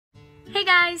Hey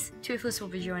guys! Toothless will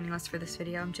be joining us for this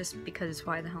video, just because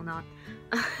why the hell not?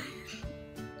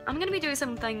 I'm gonna be doing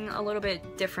something a little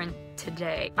bit different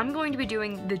today. I'm going to be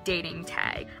doing the dating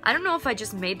tag. I don't know if I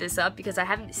just made this up because I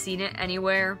haven't seen it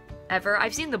anywhere ever.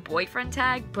 I've seen the boyfriend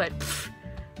tag, but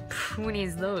who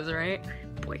needs those, right?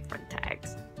 Boyfriend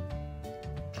tags.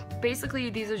 Basically,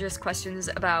 these are just questions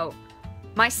about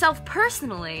myself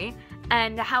personally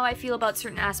and how I feel about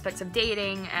certain aspects of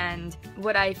dating and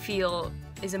what I feel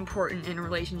is important in a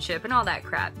relationship and all that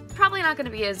crap. Probably not gonna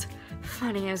be as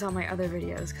funny as all my other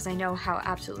videos because I know how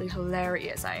absolutely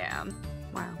hilarious I am.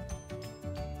 Wow.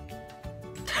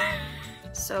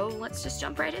 So let's just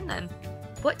jump right in then.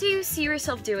 What do you see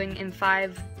yourself doing in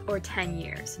 5 or 10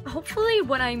 years? Hopefully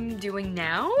what I'm doing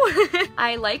now.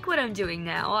 I like what I'm doing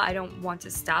now. I don't want to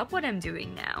stop what I'm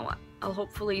doing now. I'll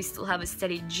hopefully still have a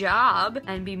steady job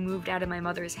and be moved out of my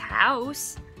mother's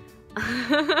house.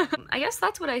 I guess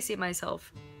that's what I see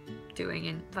myself doing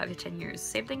in 5 to 10 years.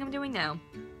 Same thing I'm doing now.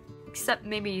 Except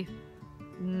maybe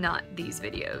not these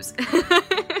videos.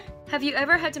 Have you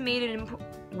ever had to make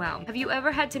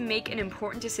an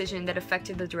important decision that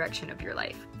affected the direction of your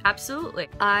life? Absolutely.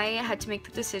 I had to make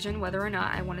the decision whether or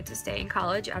not I wanted to stay in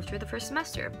college after the first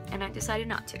semester, and I decided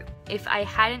not to. If I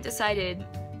hadn't decided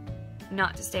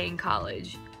not to stay in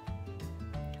college,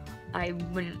 I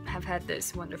wouldn't have had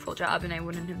this wonderful job and I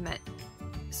wouldn't have met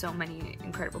so many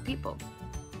incredible people.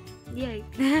 Yay.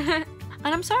 And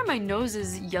I'm sorry my nose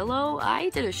is yellow. I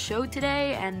did a show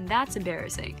today and that's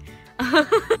embarrassing.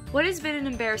 What has been an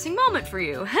embarrassing moment for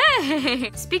you? Hey!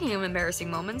 Speaking of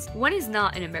embarrassing moments, when is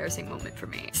not an embarrassing moment for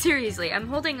me? Seriously, I'm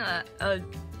holding a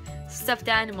stuffed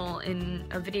animal in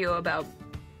a video about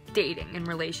dating and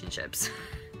relationships.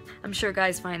 I'm sure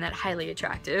guys find that highly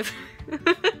attractive.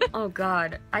 Oh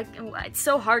god, it's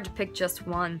so hard to pick just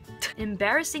one.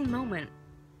 Embarrassing moment.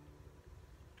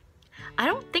 I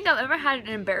don't think I've ever had an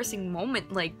embarrassing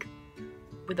moment, like,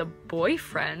 with a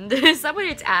boyfriend. Is that what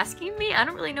it's asking me? I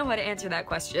don't really know how to answer that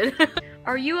question.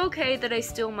 Are you okay that I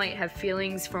still might have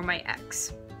feelings for my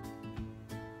ex?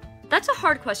 That's a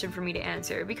hard question for me to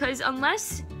answer, because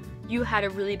unless you had a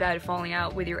really bad falling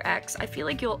out with your ex, I feel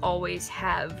like you'll always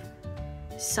have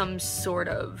some sort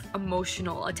of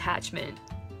emotional attachment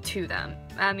to them.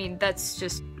 I mean, that's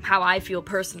just how I feel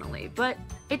personally, but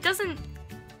it doesn't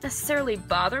necessarily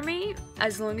bother me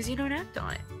as long as you don't act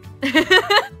on it.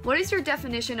 What is your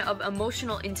definition of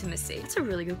emotional intimacy? That's a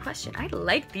really good question. I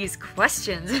like these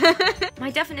questions.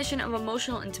 My definition of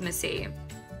emotional intimacy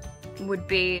would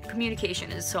be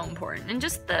communication is so important, and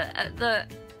just the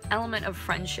element of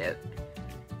friendship,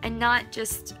 and not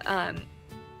just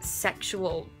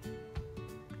sexual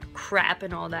crap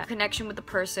and all that. Connection with the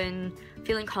person,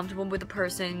 feeling comfortable with the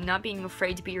person, not being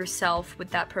afraid to be yourself with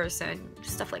that person,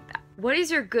 stuff like that. What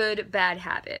is your good, bad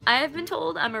habit? I have been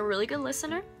told I'm a really good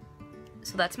listener,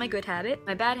 so that's my good habit.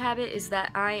 My bad habit is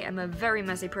that I am a very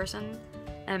messy person,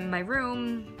 and my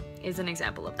room is an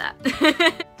example of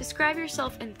that. Describe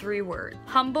yourself in 3 words.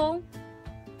 Humble,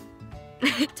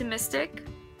 optimistic,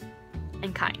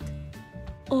 and kind.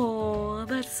 Oh,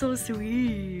 that's so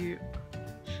sweet.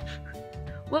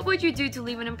 What would you do to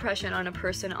leave an impression on a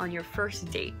person on your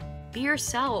first date? Be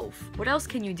yourself. What else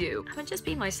can you do? I would just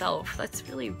be myself. That's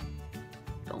really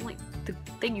the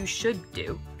thing you should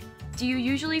do. Do you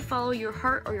usually follow your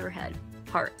heart or your head?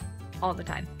 Heart. All the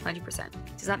time. 100%.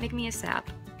 Does that make me a sap?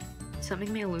 Does that make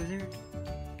me a loser?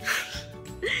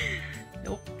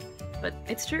 Nope. But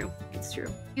it's true. It's true.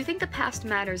 Do you think the past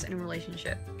matters in a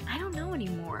relationship? I don't know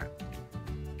anymore.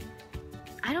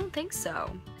 I don't think so.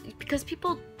 Because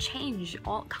people change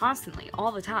constantly,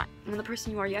 all the time. And the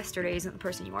person you are yesterday isn't the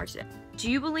person you are today. Do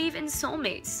you believe in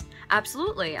soulmates?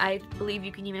 Absolutely. I believe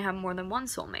you can even have more than one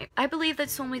soulmate. I believe that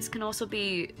soulmates can also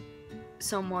be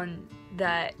someone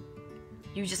that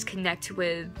you just connect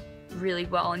with really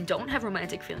well and don't have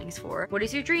romantic feelings for. What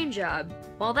is your dream job?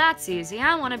 Well, that's easy.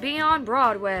 I want to be on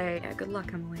Broadway. Yeah, good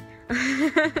luck, Emily.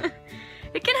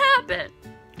 It can happen.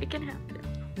 It can happen.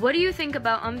 What do you think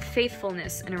about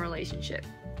unfaithfulness in a relationship?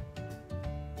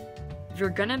 If you're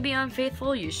gonna be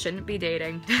unfaithful, you shouldn't be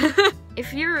dating.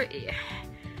 If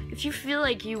you feel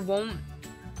like you won't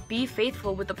be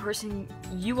faithful with the person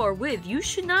you are with, you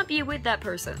should not be with that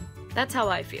person. That's how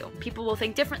I feel. People will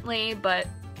think differently, but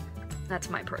that's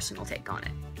my personal take on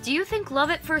it. Do you think love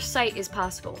at first sight is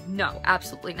possible? No,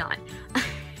 absolutely not.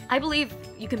 I believe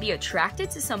you can be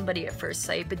attracted to somebody at first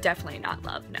sight, but definitely not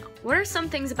love, no. What are some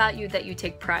things about you that you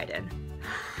take pride in?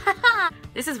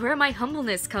 This is where my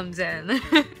humbleness comes in.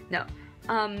 No.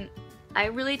 I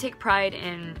really take pride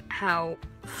in how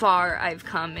far I've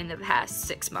come in the past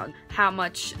 6 months. How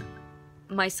much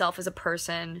myself as a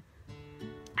person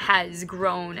has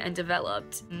grown and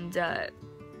developed and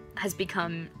has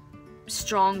become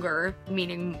stronger,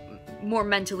 meaning more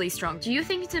mentally strong. Do you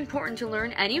think it's important to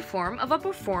learn any form of a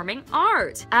performing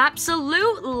art?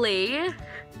 Absolutely!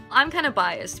 I'm kind of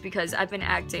biased because I've been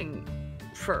acting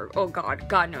for, oh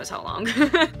God knows how long.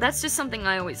 That's just something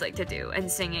I always like to do,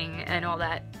 and singing and all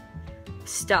that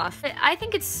stuff. I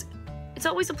think it's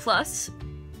always a plus.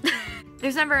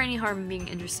 There's never any harm in being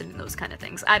interested in those kind of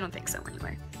things. I don't think so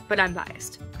anyway, but I'm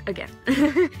biased. Again.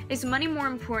 Is money more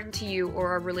important to you,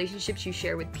 or are relationships you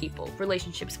share with people?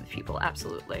 Relationships with people,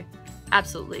 absolutely.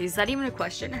 Absolutely. Is that even a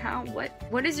question?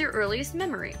 What is your earliest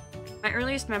memory? My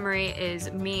earliest memory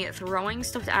is me throwing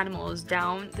stuffed animals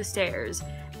down the stairs,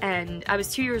 and I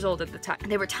was 2 years old at the time.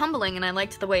 They were tumbling and I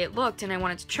liked the way it looked and I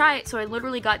wanted to try it, so I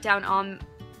literally got down on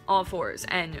all fours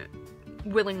and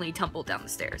willingly tumbled down the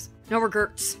stairs. No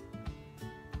regrets.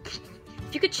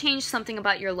 If you could change something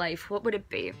about your life, what would it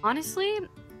be? Honestly,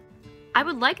 I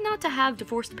would like not to have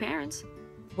divorced parents.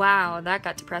 Wow, that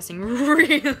got depressing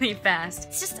really fast.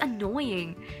 It's just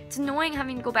annoying. It's annoying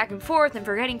having to go back and forth and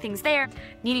forgetting things there,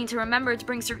 needing to remember to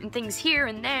bring certain things here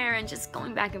and there, and just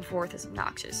going back and forth is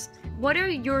obnoxious. What are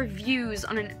your views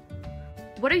on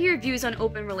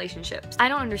open relationships? I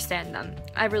don't understand them.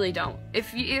 I really don't.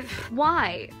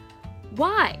 Why?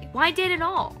 Why date at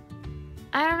all?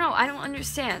 I don't know. I don't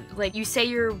understand. Like, you say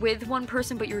you're with one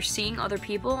person, but you're seeing other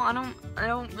people. I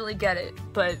don't really get it.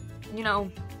 But, you know,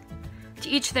 to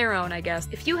each their own, I guess.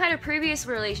 If you had a previous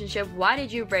relationship, why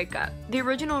did you break up? The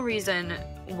original reason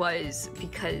was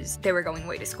because they were going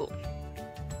away to school.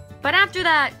 But after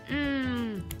that,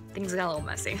 things got a little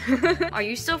messy. Are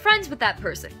you still friends with that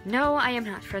person? No, I am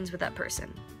not friends with that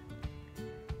person.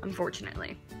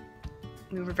 Unfortunately.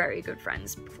 We were very good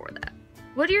friends before that.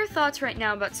 What are your thoughts right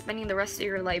now about spending the rest of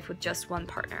your life with just one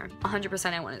partner?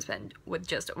 100% I want to spend with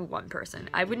just one person.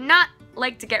 I would not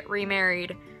like to get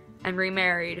remarried and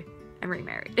remarried and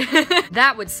remarried.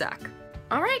 That would suck.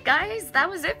 Alright guys, that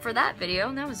was it for that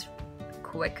video. That was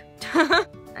quick.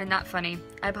 And not funny.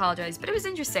 I apologize, but it was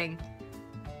interesting.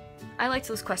 I liked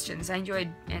those questions. I enjoyed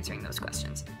answering those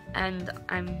questions. And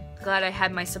I'm glad I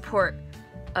had my support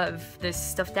of this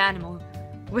stuffed animal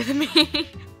with me.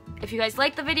 If you guys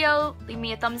liked the video, leave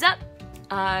me a thumbs up.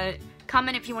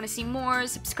 Comment if you want to see more.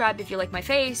 Subscribe if you like my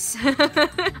face.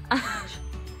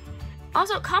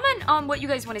 Also, comment on what you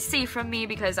guys want to see from me,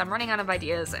 because I'm running out of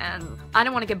ideas and I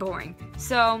don't want to get boring.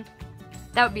 So,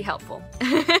 that would be helpful.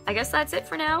 I guess that's it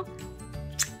for now.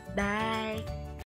 Bye.